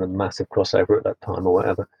going on in the massive crossover at that time or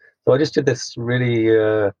whatever. So I just did this really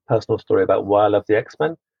personal story about why I love the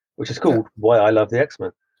X-Men, which is called Why I Love the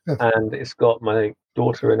X-Men. Yeah. And it's got my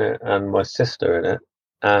daughter in it and my sister in it,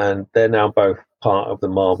 and they're now both part of the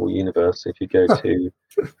Marvel universe. If you go to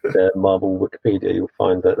the Marvel Wikipedia, you'll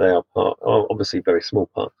find that they are part, obviously very small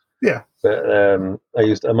parts. Yeah. But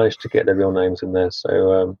I managed to get their real names in there,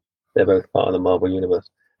 so they're both part of the Marvel universe.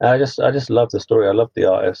 And I just love the story. I love the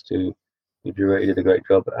artist who drew it. He did a great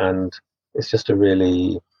job, and it's just a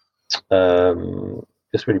really,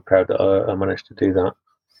 just really proud that I managed to do that,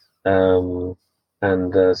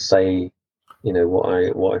 and say, what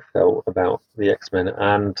I felt about the X-Men,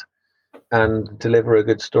 and deliver a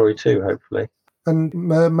good story too, hopefully. And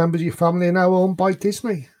members of your family are now owned by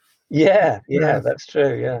Disney. Yeah, that's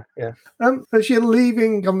true. Yeah. As you're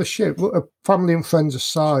leaving on the ship, family and friends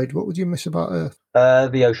aside, what would you miss about Earth?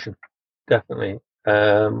 The ocean, definitely.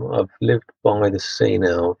 I've lived by the sea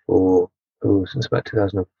now since about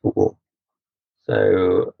 2004.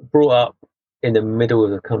 So brought up in the middle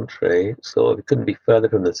of the country, sort of, it couldn't be further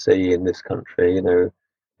from the sea in this country,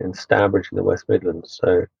 in Stourbridge in the West Midlands.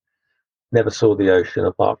 So never saw the ocean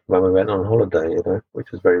apart from when we went on holiday,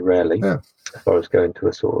 which was very rarely, as far as going to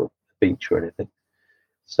a sort of beach or anything.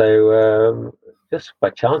 So just by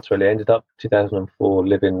chance, really, I ended up 2004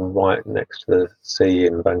 living right next to the sea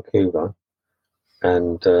in Vancouver,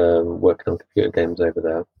 and working on computer games over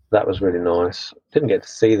there. That was really nice. Didn't get to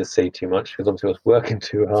see the sea too much because obviously I was working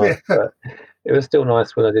too hard, but it was still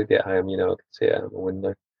nice when I did get home. I could see it out of the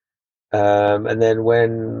window. And then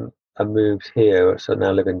when I moved here, so now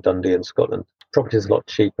I live in Dundee in Scotland. Property is a lot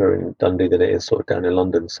cheaper in Dundee than it is sort of down in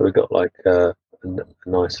London. So we got like a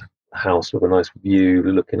nice house with a nice view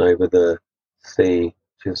looking over the sea,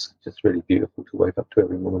 which is just really beautiful to wake up to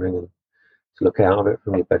every morning and to look out of it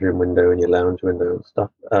from your bedroom window and your lounge window and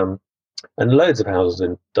stuff. And loads of houses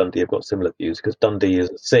in Dundee have got similar views because Dundee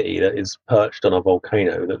is a city that is perched on a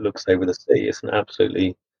volcano that looks over the sea. It's an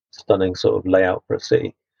absolutely stunning sort of layout for a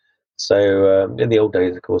city. So in the old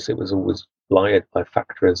days, of course, it was always blighted by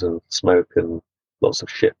factories and smoke and lots of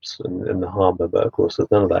ships in the harbour. But of course,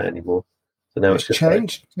 there's none of that anymore. So now it's just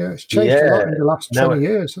changed. It's changed a lot in the last 20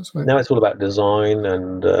 years, hasn't it? Now it's all about design,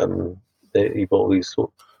 and you've got all these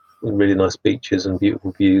sort of really nice beaches and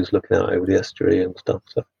beautiful views looking out over the estuary and stuff.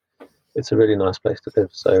 So it's a really nice place to live.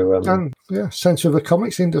 So and sense of the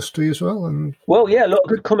comics industry as well. And a lot of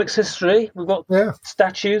good comics history. We've got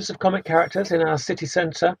statues of comic characters in our city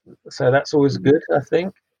centre, so that's always good, I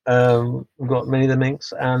think. We've got Minnie the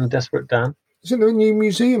Minx and Desperate Dan. Isn't there a new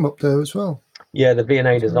museum up there as well? Yeah, the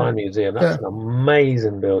V&A Design Museum. That's an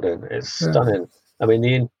amazing building. It's stunning. I mean,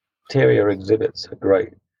 the interior exhibits are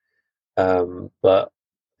great, but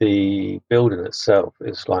the building itself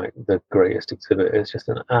is like the greatest exhibit. It's just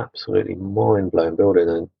an absolutely mind-blowing building,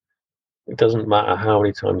 and it doesn't matter how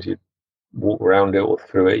many times you walk around it or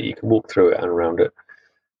through it. You can walk through it and around it.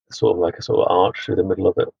 It's sort of like a sort of arch through the middle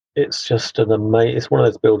of it. It's just an amazing. It's one of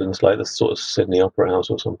those buildings like the sort of Sydney Opera House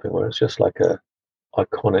or something, where it's just like a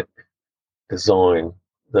iconic design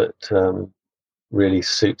that really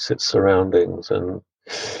suits its surroundings, and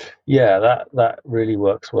that really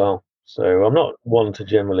works well. So I'm not one to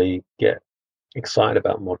generally get excited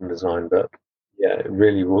about modern design, but it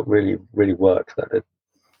really works. That did.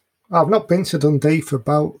 I've not been to Dundee for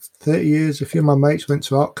about 30 years. A few of my mates went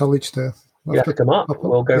to art college there. You have to come up.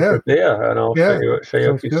 We'll go for a beer, and I'll show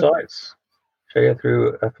you a few sites. Show you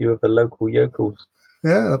through a few of the local yokels.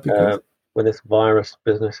 Yeah, that'd be good. When this virus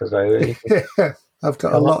business is over, I've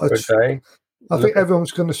got a lot of. I think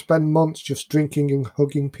everyone's going to spend months just drinking and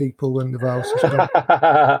hugging people when the virus is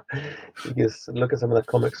done. You just look at some of the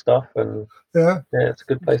comic stuff, and it's a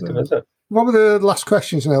good place to visit. One of the last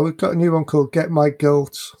questions now, we've got a new one called Get My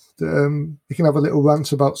Guilt. You can have a little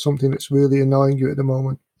rant about something that's really annoying you at the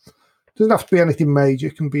moment. It doesn't have to be anything major.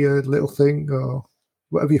 It can be a little thing or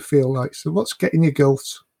whatever you feel like. So what's getting your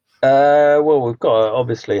guilt? Well, we've got to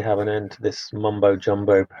obviously have an end to this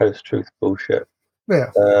mumbo-jumbo post-truth bullshit.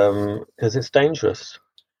 Yeah. Because it's dangerous.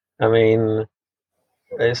 I mean,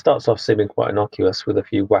 it starts off seeming quite innocuous with a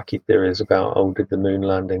few wacky theories about, did the moon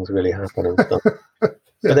landings really happen and stuff?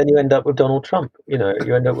 But then you end up with Donald Trump. You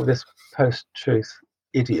end up with this post-truth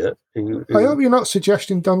idiot who I hope you're not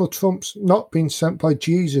suggesting Donald Trump's not been sent by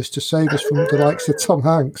Jesus to save us from the likes of Tom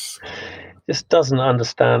Hanks. Just doesn't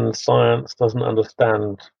understand science, doesn't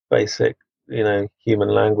understand basic, human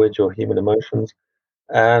language or human emotions.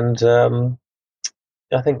 And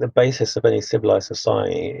I think the basis of any civilized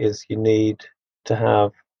society is you need to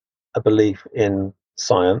have a belief in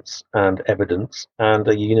science and evidence and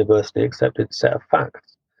a universally accepted set of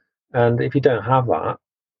facts. And if you don't have that,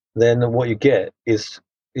 then what you get is,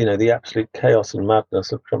 the absolute chaos and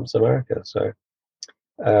madness of Trump's America. So,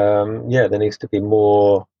 there needs to be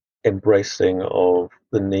more embracing of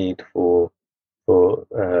the need for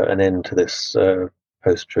an end to this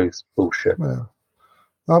post-truth bullshit. Well,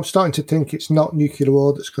 I'm starting to think it's not nuclear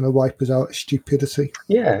war that's going to wipe us out of stupidity.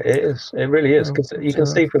 Yeah, it is. It really is, because you can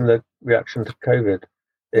see from the reaction to COVID,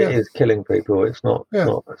 it is killing people. It's not.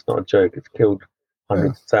 It's not a joke. It's killed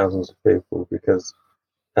hundreds of thousands of people because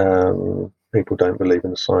people don't believe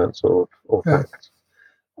in science or facts,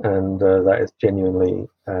 and that is genuinely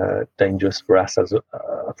dangerous for us as a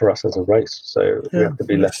race. So we have to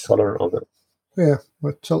be less tolerant of it. Yeah,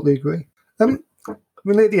 I totally agree.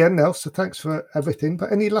 We're near the end now, so thanks for everything.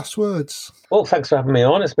 But any last words? Well, thanks for having me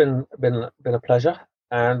on. It's been a pleasure.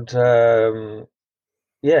 And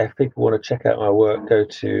if people want to check out my work, go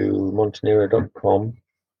to montenero.com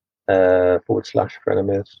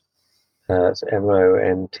 /frenemies. It's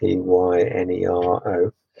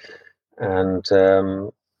MONTYNERO. And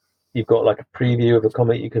you've got like a preview of a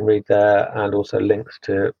comic you can read there, and also links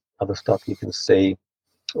to other stuff you can see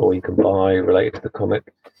or you can buy related to the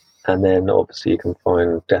comic. And then obviously you can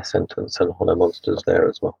find Death Sentence and Honor Monsters there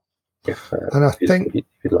as well, if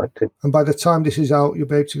you'd like to. And by the time this is out, you'll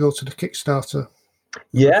be able to go to the Kickstarter.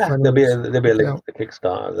 Yeah, there'll be a link to the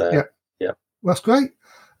Kickstarter there. Yeah. That's great.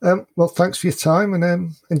 Well, thanks for your time,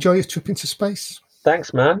 and enjoy your trip into space.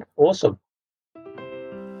 Thanks, man. Awesome.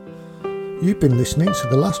 You've been listening to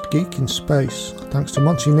The Last Geek in Space. Thanks to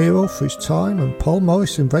Monty Nero for his time and Paul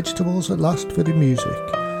Morris in Vegetables at Last for the music.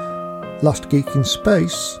 Last Geek in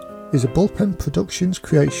Space is a Bullpen Productions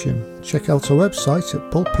creation. Check out our website at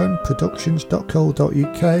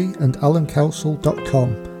bullpenproductions.co.uk and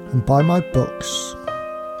alancouncil.com and buy my books.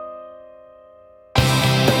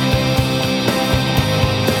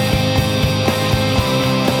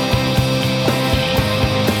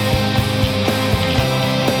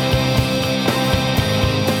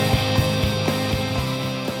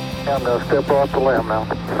 I'm going to step off the limb now.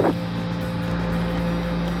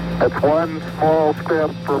 That's one small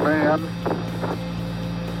step for man,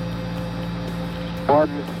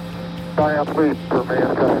 one giant leap for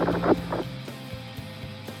mankind.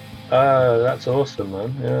 That's awesome,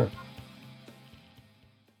 man. Yeah.